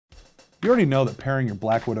You already know that pairing your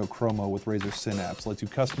BlackWidow Chroma with Razer Synapse lets you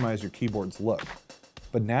customize your keyboard's look.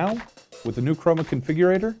 But now, with the new Chroma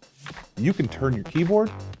Configurator, you can turn your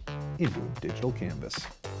keyboard into a digital canvas.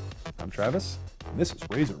 I'm Travis, and this is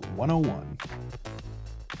Razer 101.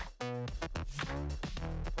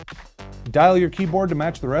 Dial your keyboard to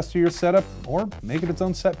match the rest of your setup, or make it its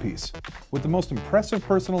own set piece, with the most impressive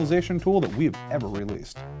personalization tool that we have ever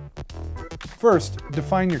released. First,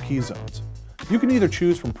 define your key zones. You can either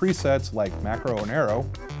choose from presets like macro and arrow,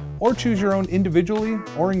 or choose your own individually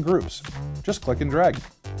or in groups. Just click and drag.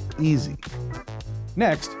 Easy.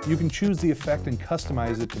 Next, you can choose the effect and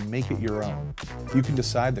customize it to make it your own. You can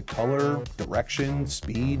decide the color, direction,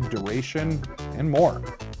 speed, duration, and more.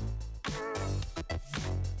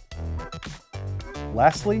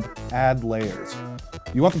 Lastly, add layers.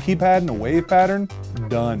 You want the keypad in a wave pattern?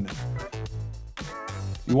 Done.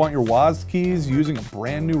 You want your WASD keys using a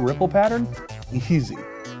brand new ripple pattern? Easy.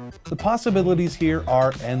 The possibilities here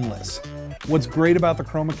are endless. What's great about the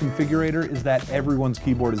Chroma Configurator is that everyone's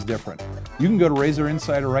keyboard is different. You can go to Razer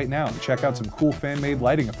Insider right now and check out some cool fan-made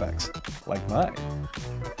lighting effects, like mine.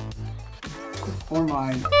 Or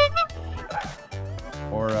mine.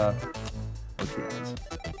 Or Keanu's.